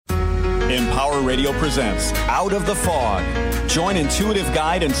Empower Radio presents Out of the Fog. Join intuitive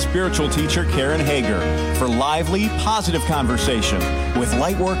guide and spiritual teacher Karen Hager for lively, positive conversation with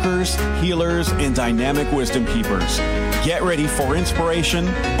light workers, healers, and dynamic wisdom keepers. Get ready for inspiration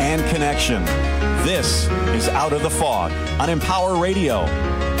and connection. This is Out of the Fog on Empower Radio.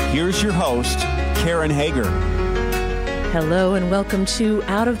 Here's your host, Karen Hager. Hello and welcome to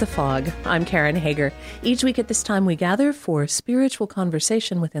Out of the Fog. I'm Karen Hager. Each week at this time we gather for spiritual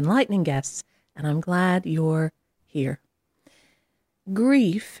conversation with enlightening guests, and I'm glad you're here.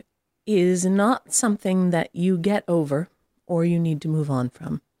 Grief is not something that you get over or you need to move on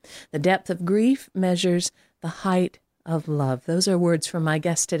from. The depth of grief measures the height of love. Those are words from my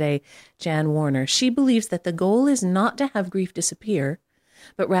guest today, Jan Warner. She believes that the goal is not to have grief disappear,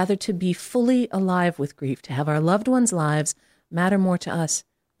 but rather to be fully alive with grief, to have our loved ones' lives matter more to us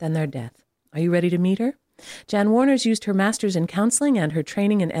than their death. Are you ready to meet her? Jan Warner's used her master's in counseling and her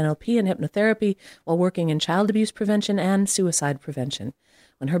training in NLP and hypnotherapy while working in child abuse prevention and suicide prevention.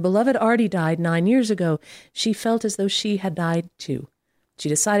 When her beloved Artie died 9 years ago, she felt as though she had died too. She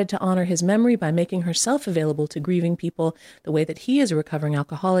decided to honor his memory by making herself available to grieving people the way that he, as a recovering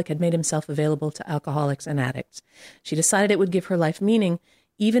alcoholic, had made himself available to alcoholics and addicts. She decided it would give her life meaning,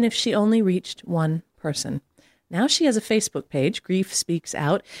 even if she only reached one person. Now she has a Facebook page, Grief Speaks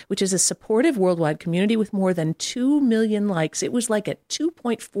Out, which is a supportive worldwide community with more than 2 million likes. It was like at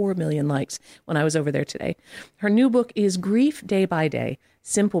 2.4 million likes when I was over there today. Her new book is Grief Day by Day,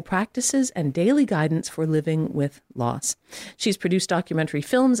 Simple Practices and Daily Guidance for Living with Loss. She's produced documentary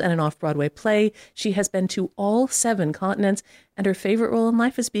films and an off-Broadway play. She has been to all 7 continents, and her favorite role in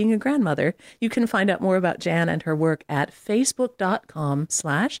life is being a grandmother. You can find out more about Jan and her work at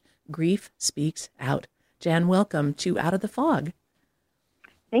facebook.com/Grief Speaks Out. Jan, welcome to Out of the Fog.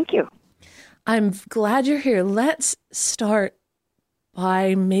 Thank you. I'm glad you're here. Let's start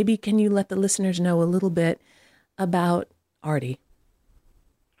by maybe can you let the listeners know a little bit about Artie?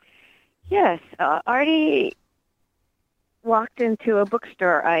 Yes, Artie walked into a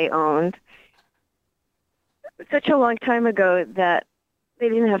bookstore I owned such a long time ago that they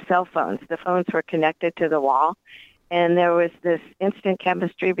didn't have cell phones. The phones were connected to the wall, and there was this instant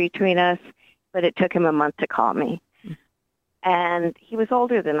chemistry between us, but it took him a month to call me. And he was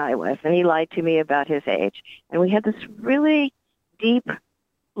older than I was, and he lied to me about his age. And we had this really deep,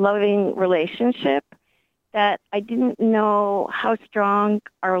 loving relationship that I didn't know how strong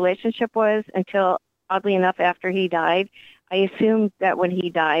our relationship was until, oddly enough, after he died. I assumed that when he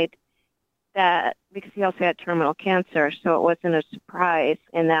died, that because he also had terminal cancer, so it wasn't a surprise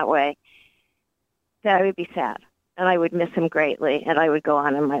in that way, that I would be sad, and I would miss him greatly, and I would go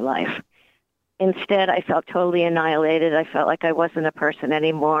on in my life. Instead, I felt totally annihilated. I felt like I wasn't a person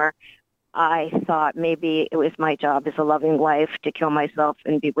anymore. I thought maybe it was my job as a loving wife to kill myself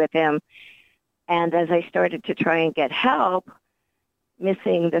and be with him. And as I started to try and get help,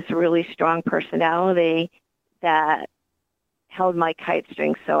 missing this really strong personality that held my kite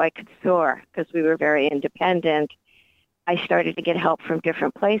string so I could soar because we were very independent, I started to get help from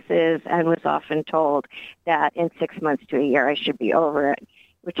different places and was often told that in 6 months to a year I should be over it,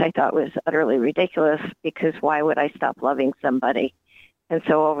 which I thought was utterly ridiculous because why would I stop loving somebody? And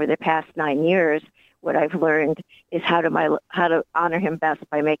so over the past 9 years, what I've learned is how to honor him best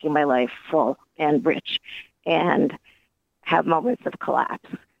by making my life full and rich and have moments of collapse.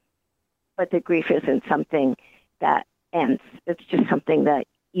 But the grief isn't something that ends. It's just something that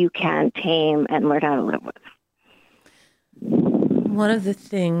you can tame and learn how to live with. One of the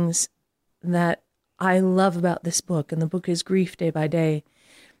things that I love about this book, and the book is Grief Day by Day,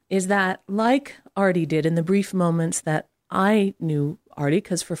 is that, like Artie did in the brief moments that I knew Artie,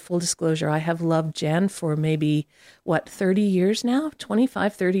 because for full disclosure, I have loved Jan for maybe, 30 years now?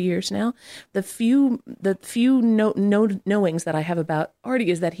 25, 30 years now? The few knowings that I have about Artie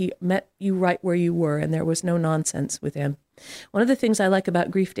is that he met you right where you were, and there was no nonsense with him. One of the things I like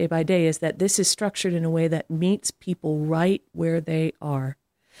about Grief Day by Day is that this is structured in a way that meets people right where they are.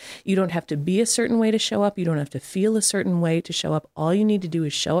 You don't have to be a certain way to show up. You don't have to feel a certain way to show up. All you need to do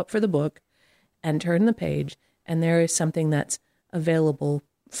is show up for the book and turn the page, and there is something that's available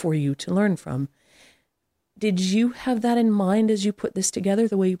for you to learn from. Did you have that in mind as you put this together,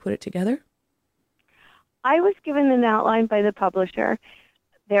 the way you put it together? I was given an outline by the publisher.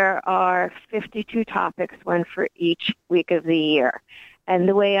 There are 52 topics, one for each week of the year. And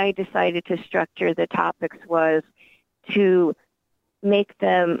the way I decided to structure the topics was to make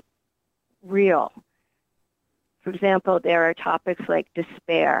them real. For example, there are topics like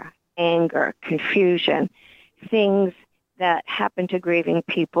despair, anger, confusion, things that happen to grieving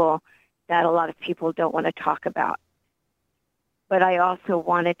people that a lot of people don't want to talk about. but I also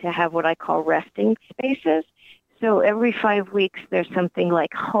wanted to have what I call resting spaces. So every 5 weeks, there's something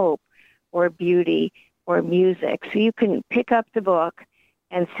like hope or beauty or music. So you can pick up the book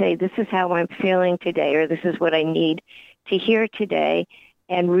and say, this is how I'm feeling today, or this is what I need to hear today,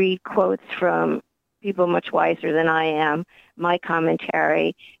 and read quotes from people much wiser than I am, my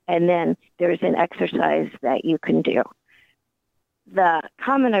commentary, and then there's an exercise that you can do. The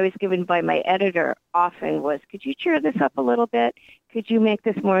comment I was given by my editor often was, could you cheer this up a little bit? Could you make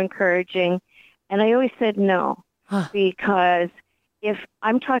this more encouraging? And I always said no, because if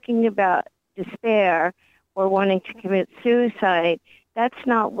I'm talking about despair or wanting to commit suicide, that's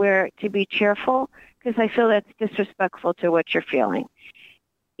not where to be cheerful, because I feel that's disrespectful to what you're feeling.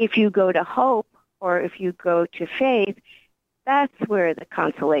 If you go to hope or if you go to faith, that's where the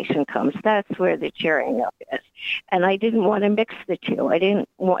consolation comes. That's where the cheering up is. And I didn't want to mix the two.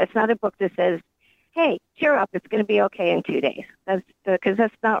 It's not a book that says, hey, cheer up, it's going to be okay in 2 days. Because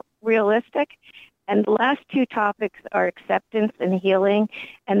that's not realistic. And the last two topics are acceptance and healing,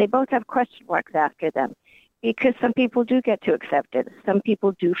 and they both have question marks after them. Because some people do get to accept it. Some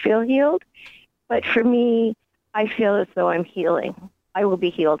people do feel healed. But for me, I feel as though I'm healing. I will be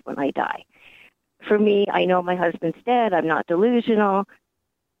healed when I die. For me, I know my husband's dead. I'm not delusional.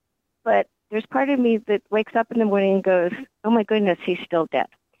 But there's part of me that wakes up in the morning and goes, oh, my goodness, he's still dead.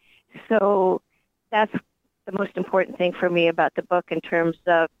 So that's the most important thing for me about the book in terms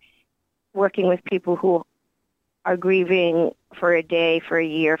of working with people who are grieving for a day, for a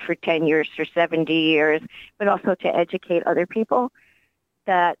year, for 10 years, for 70 years, but also to educate other people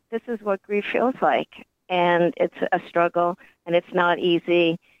that this is what grief feels like. And it's a struggle, and it's not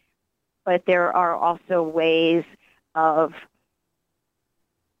easy. But there are also ways of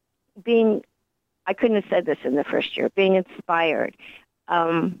being, I couldn't have said this in the first year, being inspired.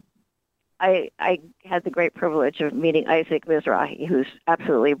 I had the great privilege of meeting Isaac Mizrahi, who's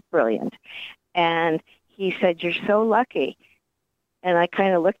absolutely brilliant. And he said, you're so lucky. And I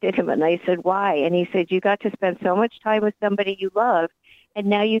kind of looked at him and I said, why? And he said, you got to spend so much time with somebody you love, and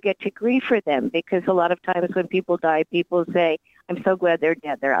now you get to grieve for them, because a lot of times when people die, people say, I'm so glad they're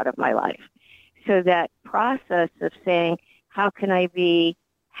dead, they're out of my life. So that process of saying, how can I be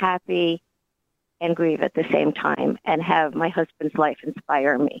happy and grieve at the same time and have my husband's life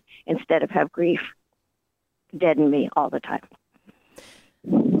inspire me instead of have grief deaden me all the time.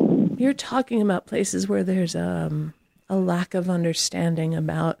 You're talking about places where there's a lack of understanding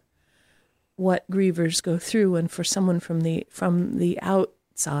about what grievers go through, and for someone from the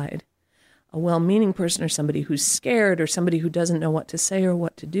outside, a well-meaning person or somebody who's scared or somebody who doesn't know what to say or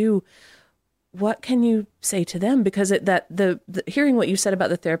what to do, what can you say to them? Because the hearing what you said about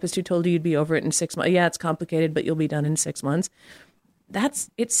the therapist who told you you'd be over it in 6 months, yeah, it's complicated, but you'll be done in 6 months.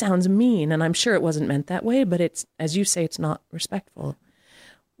 It sounds mean, and I'm sure it wasn't meant that way, but it's, as you say, it's not respectful.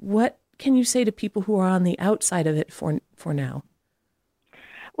 What can you say to people who are on the outside of it for now?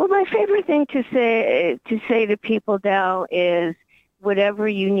 Well, my favorite thing to say to people now is, whatever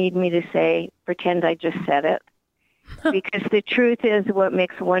you need me to say, pretend I just said it. Because the truth is, what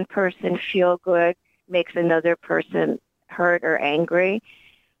makes one person feel good makes another person hurt or angry.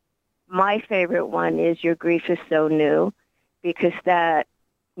 My favorite one is, your grief is so new, because that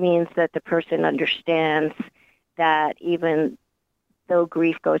means that the person understands that even though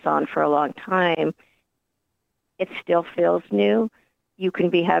grief goes on for a long time, it still feels new. I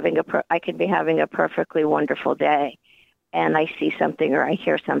can be having a perfectly wonderful day, and I see something or I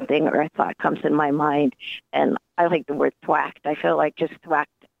hear something or a thought comes in my mind, and I like the word thwacked. I feel like just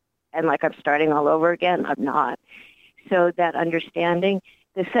thwacked and like I'm starting all over again. I'm not. So that understanding.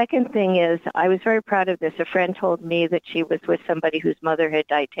 The second thing is, I was very proud of this. A friend told me that she was with somebody whose mother had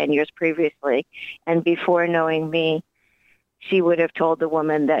died 10 years previously, and before knowing me, she would have told the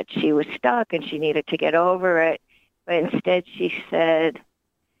woman that she was stuck and she needed to get over it. But instead she said,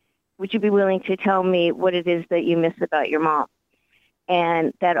 would you be willing to tell me what it is that you miss about your mom?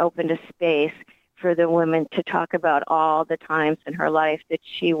 And that opened a space for the woman to talk about all the times in her life that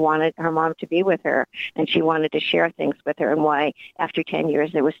she wanted her mom to be with her, and she wanted to share things with her, and why after 10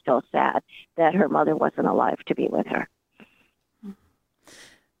 years it was still sad that her mother wasn't alive to be with her.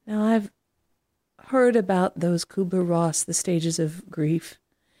 Now, I've heard about those Kubler-Ross, the stages of grief,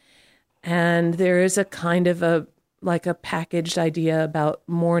 and there is a kind of a packaged idea about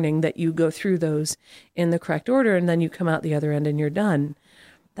mourning, that you go through those in the correct order and then you come out the other end and you're done.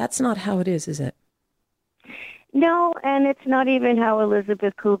 That's not how it is it? No, and it's not even how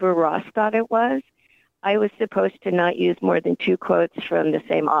Elizabeth Kubler-Ross thought it was. I was supposed to not use more than 2 quotes from the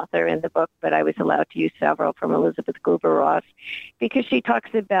same author in the book, but I was allowed to use several from Elizabeth Kubler-Ross, because she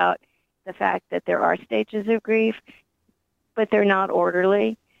talks about the fact that there are stages of grief, but they're not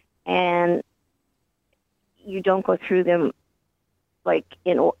orderly, and you don't go through them like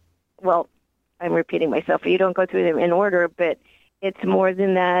I'm repeating myself. You don't go through them in order, but it's more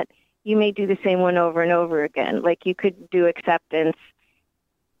than that. You may do the same one over and over again. Like you could do acceptance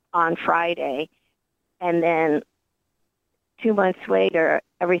on Friday, and then 2 months later,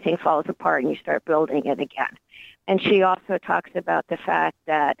 everything falls apart and you start building it again. And she also talks about the fact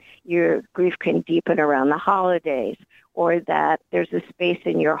that your grief can deepen around the holidays, or that there's a space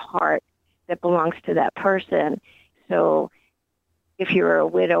in your heart that belongs to that person. So if you're a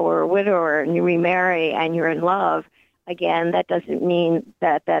widow or a widower and you remarry and you're in love, again, that doesn't mean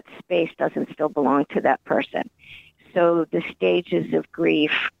that that space doesn't still belong to that person. So the stages of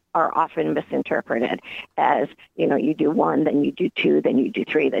grief are often misinterpreted as, you do 1, then you do 2, then you do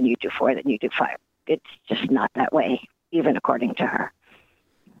 3, then you do 4, then you do 5. It's just not that way, even according to her.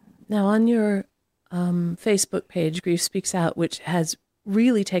 Now, on your Facebook page, Grief Speaks Out, which has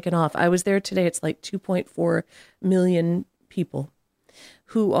really taken off. I was there today. It's like 2.4 million people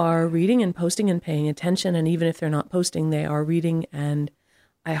who are reading and posting and paying attention. And even if they're not posting, they are reading and,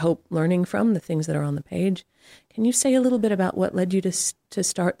 I hope, learning from the things that are on the page. Can you say a little bit about what led you to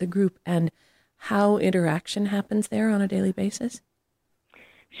start the group and how interaction happens there on a daily basis?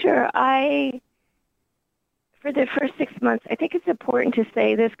 Sure. For the first 6 months, I think it's important to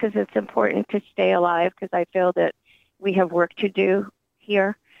say this because it's important to stay alive, because I feel that we have work to do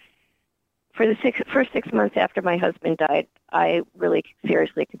here. For the first 6 months after my husband died, I really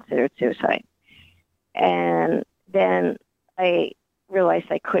seriously considered suicide. And then I realized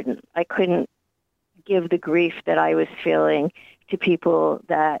I couldn't give the grief that I was feeling to people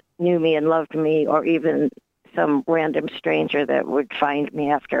that knew me and loved me, or even some random stranger that would find me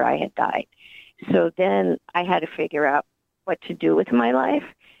after I had died. So then I had to figure out what to do with my life.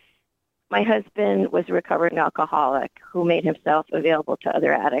 My husband was a recovering alcoholic who made himself available to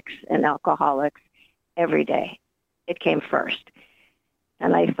other addicts and alcoholics every day. It came first.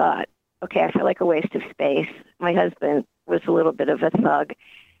 And I thought, okay, I feel like a waste of space. My husband was a little bit of a thug,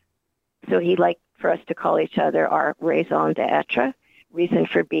 so he liked for us to call each other our raison d'etre, reason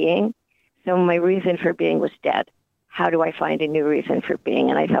for being. So my reason for being was dead. How do I find a new reason for being?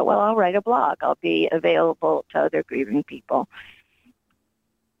 And I thought, well, I'll write a blog. I'll be available to other grieving people.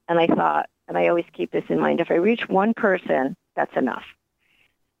 And I thought, and I always keep this in mind, if I reach one person, that's enough.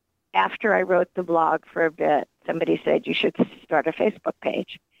 After I wrote the blog for a bit, somebody said, you should start a Facebook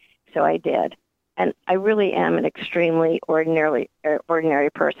page. So I did. And I really am an extremely ordinary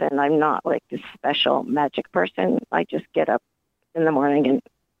person. I'm not like this special magic person. I just get up in the morning, and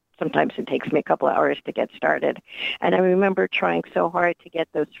sometimes it takes me a couple hours to get started. And I remember trying so hard to get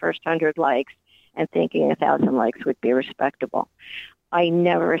those first 100 likes and thinking 1,000 likes would be respectable. I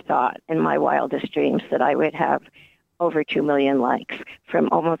never thought in my wildest dreams that I would have over 2 million likes from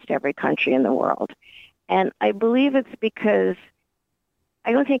almost every country in the world. And I believe it's because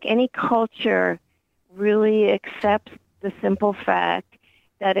I don't think any culture really accepts the simple fact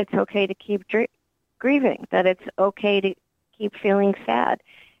that it's okay to keep grieving, that it's okay to keep feeling sad.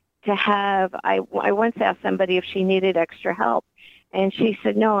 I once asked somebody if she needed extra help, and she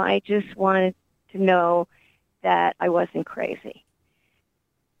said, no, I just wanted to know that I wasn't crazy.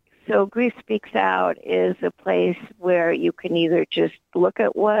 So Grief Speaks Out is a place where you can either just look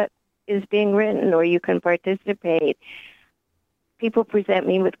at what is being written or you can participate. People present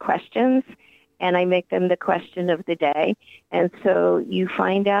me with questions, and I make them the question of the day. And so you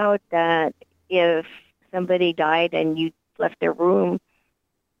find out that if somebody died and you left their room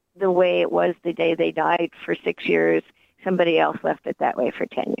the way it was the day they died for 6 years, somebody else left it that way for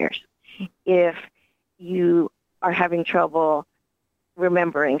 10 years. If you are having trouble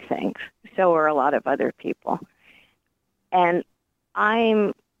remembering things, so are a lot of other people. And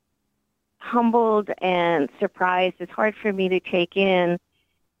I'm humbled and surprised. It's hard for me to take in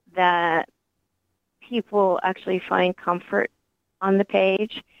that people actually find comfort on the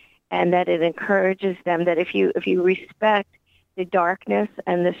page, and that it encourages them that if you respect the darkness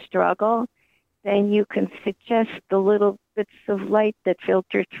and the struggle, then you can suggest the little bits of light that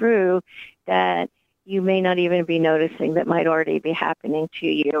filter through that you may not even be noticing that might already be happening to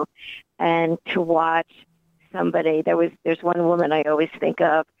you. And to watch somebody, there's one woman I always think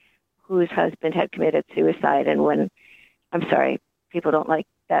of whose husband had committed suicide, and I'm sorry, people don't like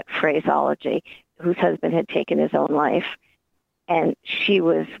that phraseology, whose husband had taken his own life, and she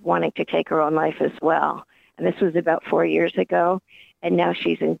was wanting to take her own life as well. And this was about 4 years ago, and now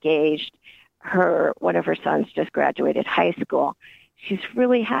she's engaged. One of her sons just graduated high school. She's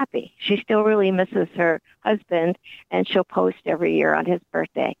really happy. She still really misses her husband, and she'll post every year on his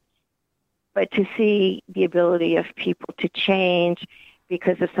birthday. But to see the ability of people to change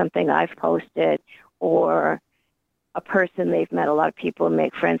because of something I've posted, or a person they've met, a lot of people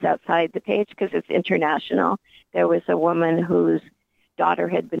make friends outside the page because it's international. There was a woman whose daughter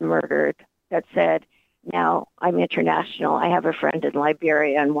had been murdered that said, now I'm international. I have a friend in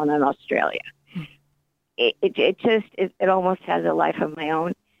Liberia and one in Australia. It almost has a life of my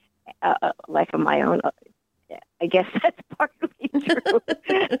own. I guess that's partly true.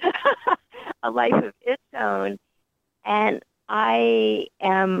 A life of its own. And I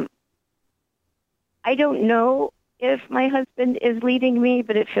don't know if my husband is leading me,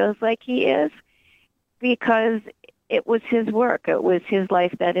 but it feels like he is, because it was his work. It was his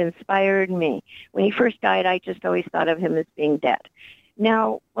life that inspired me. When he first died, I just always thought of him as being dead.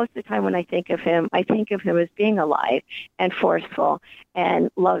 Now, most of the time when I think of him as being alive and forceful and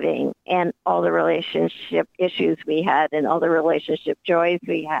loving, and all the relationship issues we had and all the relationship joys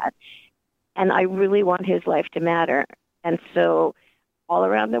we had. And I really want his life to matter. And so all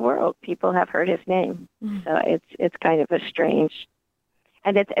around the world, people have heard his name. So it's kind of a strange.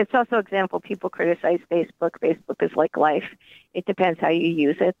 And it's also example, people criticize Facebook. Facebook is like life. It depends how you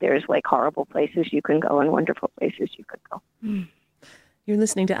use it. There's like horrible places you can go and wonderful places you could go. You're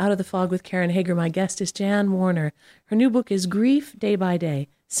listening to Out of the Fog with Karen Hager. My guest is Jan Warner. Her new book is Grief Day by Day,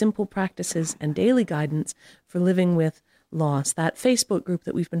 Simple Practices and Daily Guidance for Living with Loss. That Facebook group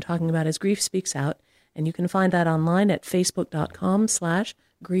that we've been talking about is Grief Speaks Out, and you can find that online at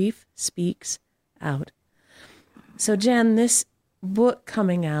facebook.com/Grief Speaks Out. So Jan, this book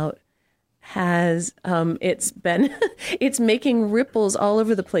coming out has it's making ripples all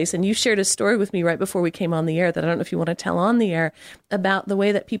over the place, and you shared a story with me right before we came on the air that I don't know if you want to tell on the air about the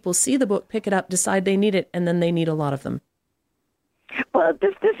way that people see the book, pick it up, decide they need it, and then they need a lot of them. Well,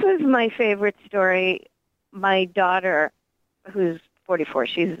 this was my favorite story. My daughter, who's 44,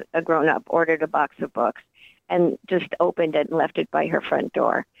 she's a grown-up, ordered a box of books and just opened it and left it by her front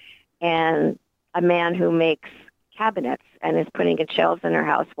door. And a man who makes cabinets and is putting in shelves in her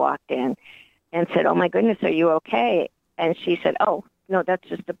house walked in and said, "Oh my goodness, are you okay?" And she said, "Oh, no, that's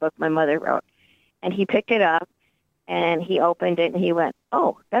just a book my mother wrote." And he picked it up and he opened it and he went,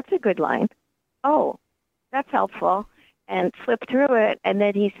 "Oh, that's a good line. Oh, that's helpful," and flipped through it. And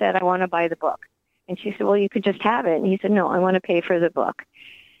then he said, "I want to buy the book." And she said, "Well, you could just have it." And he said, "No, I want to pay for the book."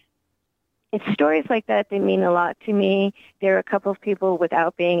 It's stories like that that mean a lot to me. There are a couple of people,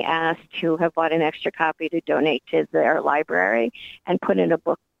 without being asked, who have bought an extra copy to donate to their library and put in a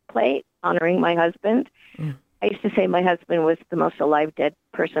book plate honoring my husband. I used to say my husband was the most alive dead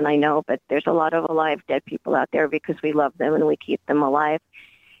person I know, but there's a lot of alive dead people out there because we love them and we keep them alive.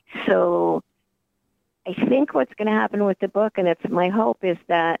 So I think what's going to happen with the book, and it's my hope, is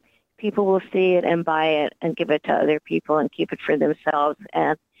that people will see it and buy it and give it to other people and keep it for themselves,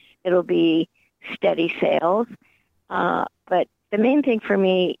 and it'll be steady sales. But the main thing for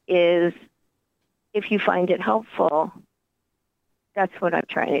me is if you find it helpful, that's what I'm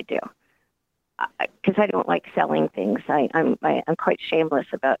trying to do. Because I don't like selling things. I'm quite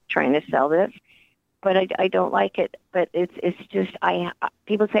shameless about trying to sell this, but I don't like it. But it's just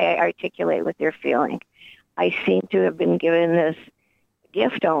people say I articulate what they're feeling. I seem to have been given this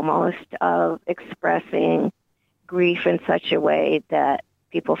gift almost of expressing grief in such a way that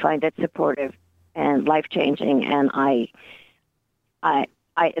people find it supportive and life-changing, and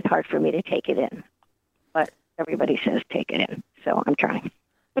it's hard for me to take it in, but everybody says take it in, so I'm trying.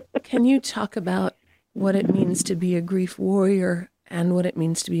 Can you talk about what it means to be a grief warrior and what it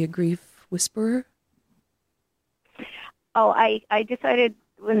means to be a grief whisperer? Oh, I decided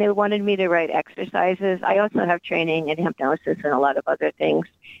when they wanted me to write exercises, I also have training in hypnosis and a lot of other things,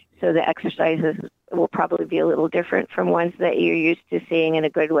 so the exercises will probably be a little different from ones that you're used to seeing in a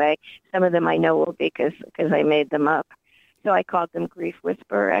good way. Some of them I know will be because I made them up. So I called them grief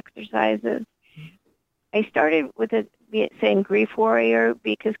whisperer exercises. I started with saying grief warrior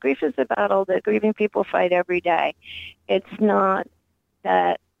because grief is a battle that grieving people fight every day. It's not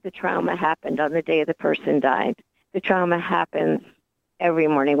that the trauma happened on the day the person died. The trauma happens every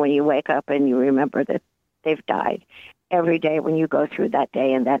morning when you wake up and you remember that they've died. Every day when you go through that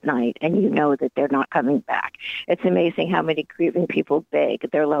day and that night and you know that they're not coming back. It's amazing how many grieving people beg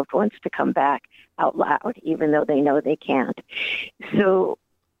their loved ones to come back out loud, even though they know they can't. So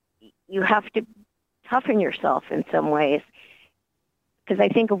you have to toughen yourself in some ways, because I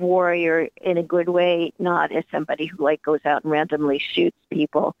think of warrior in a good way, not as somebody who goes out and randomly shoots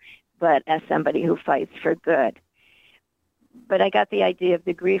people, but as somebody who fights for good. But I got the idea of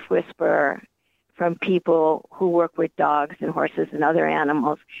the grief whisperer from people who work with dogs and horses and other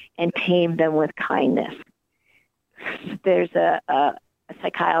animals and tame them with kindness. There's a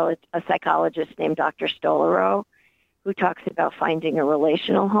a psychologist named Dr. Stolorow, who talks about finding a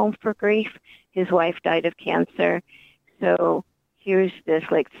relational home for grief. His wife died of cancer. So here's this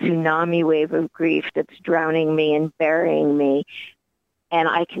like tsunami wave of grief that's drowning me and burying me. And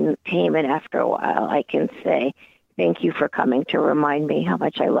I can tame it after a while. I can say, thank you for coming to remind me how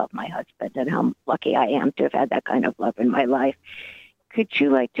much I love my husband and how lucky I am to have had that kind of love in my life. Could you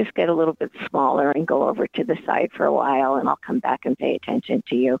like just get a little bit smaller and go over to the side for a while, and I'll come back and pay attention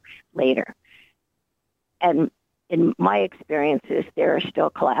to you later. And in my experiences, there are still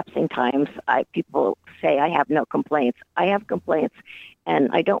collapsing times. People say I have no complaints. I have complaints, and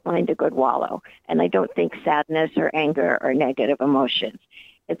I don't mind a good wallow. And I don't think sadness or anger are negative emotions.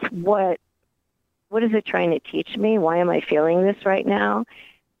 It's what is it trying to teach me? Why am I feeling this right now?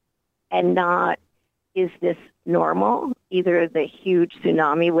 And not, is this normal? Either the huge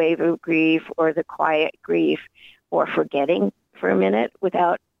tsunami wave of grief or the quiet grief, or forgetting for a minute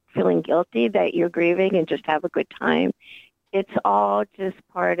without feeling guilty that you're grieving and just have a good time. It's all just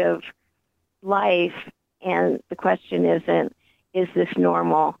part of life. And the question isn't, is this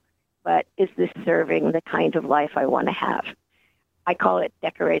normal, but is this serving the kind of life I want to have? I call it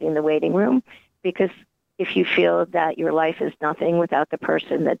decorating the waiting room, because if you feel that your life is nothing without the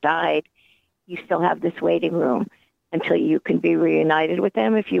person that died, you still have this waiting room until you can be reunited with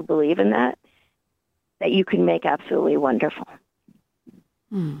them, if you believe in that you can make absolutely wonderful.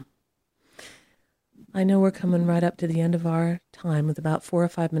 I know we're coming right up to the end of our time with about 4 or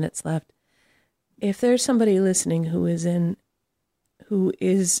 5 minutes left. If there's somebody listening who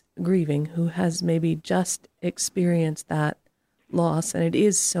is grieving, who has maybe just experienced that loss, and it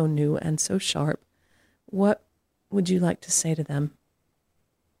is so new and so sharp, what would you like to say to them?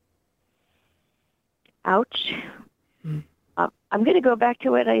 Ouch. I'm going to go back to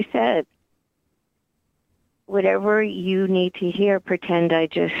what I said. Whatever you need to hear, pretend I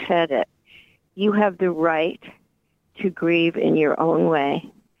just said it. You have the right to grieve in your own way,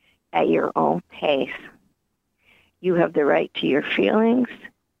 at your own pace. You have the right to your feelings.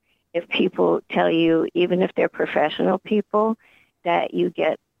 If people tell you, even if they're professional people, that you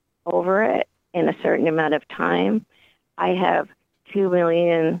get over it in a certain amount of time, I have 2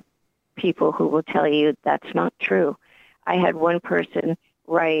 million people who will tell you that's not true. I had one person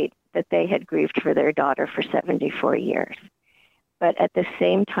write that they had grieved for their daughter for 74 years. But at the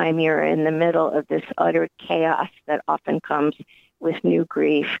same time, you're in the middle of this utter chaos that often comes with new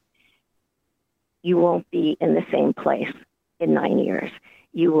grief. You won't be in the same place in 9 years.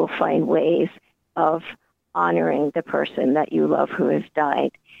 You will find ways of honoring the person that you love who has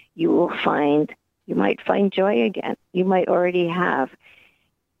died. You might find joy again. You might already have.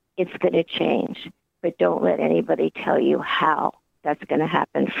 It's going to change, but don't let anybody tell you how that's going to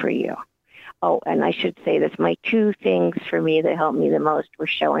happen for you. Oh, and I should say this, my 2 things for me that helped me the most were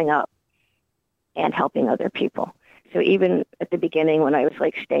showing up and helping other people. So even at the beginning when I was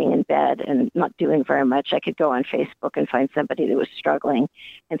like staying in bed and not doing very much, I could go on Facebook and find somebody that was struggling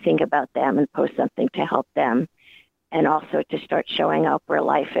and think about them and post something to help them. And also to start showing up where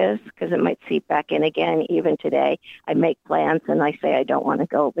life is, because it might seep back in again. Even today, I make plans and I say I don't want to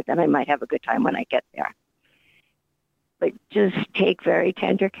go, but then I might have a good time when I get there. But just take very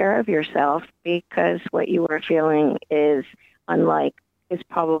tender care of yourself, because what you are feeling is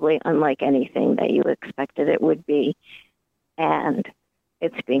probably unlike anything that you expected it would be. And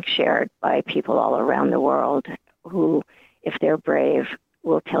it's being shared by people all around the world who, if they're brave,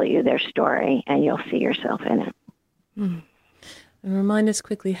 will tell you their story and you'll see yourself in it. And remind us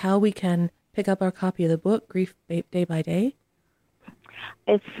quickly how we can pick up our copy of the book, Grief Day by Day.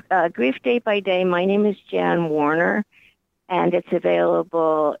 It's Grief Day by Day. My name is Jan Warner, and it's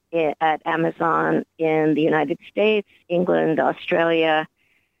available at Amazon in the United States, England, Australia,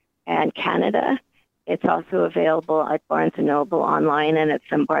 and Canada. It's also available at Barnes & Noble online and at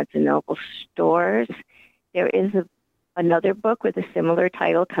some Barnes & Noble stores. There is another book with a similar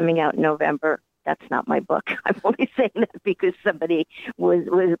title coming out in November. That's not my book. I'm only saying that because somebody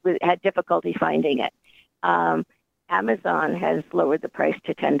had difficulty finding it. Amazon has lowered the price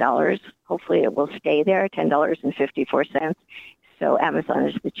to $10. Hopefully it will stay there, $10.54. So Amazon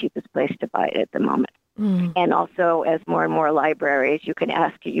is the cheapest place to buy it at the moment. And also, as more and more libraries, you can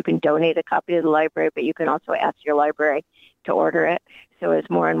donate a copy to the library, but you can also ask your library to order it. So as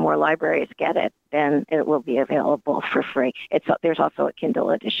more and more libraries get it, then it will be available for free. There's also a Kindle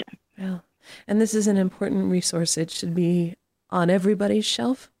edition. Yeah. And this is an important resource. It should be on everybody's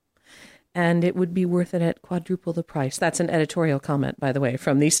shelf, and it would be worth it at quadruple the price. That's an editorial comment, by the way,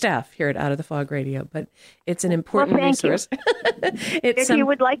 from the staff here at Out of the Fog Radio, but it's an important resource. If you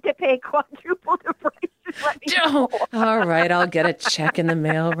would like to pay quadruple the price, Let me know. All right, I'll get a check in the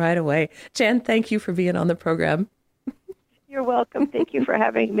mail right away. Jan, thank you for being on the program. You're welcome. Thank you for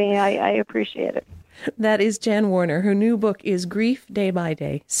having me. I appreciate it. That is Jan Warner. Her new book is Grief Day by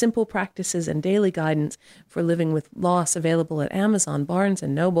Day, Simple Practices and Daily Guidance for Living with Loss, available at Amazon, Barnes &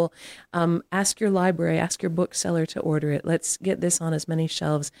 Noble. Ask your library, ask your bookseller to order it. Let's get this on as many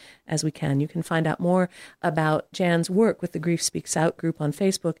shelves as we can. You can find out more about Jan's work with the Grief Speaks Out group on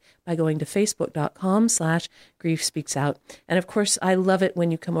Facebook by going to facebook.com/Grief Speaks Out. And of course, I love it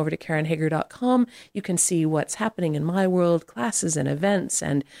when you come over to KarenHager.com. You can see what's happening in my world, classes and events,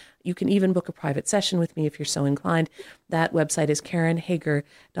 and you can even book a private session with me if you're so inclined. That website is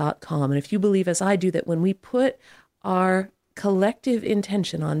KarenHager.com. And if you believe, as I do, that when we put our collective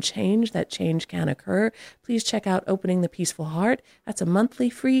intention on change, that change can occur, please check out Opening the Peaceful Heart. That's a monthly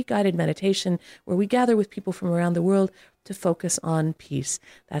free guided meditation where we gather with people from around the world to focus on peace.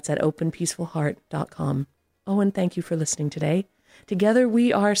 That's at openpeacefulheart.com. Oh, and thank you for listening today. Together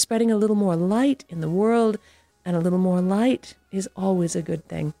we are spreading a little more light in the world, and a little more light is always a good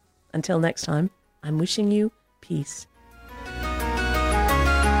thing. Until next time, I'm wishing you peace.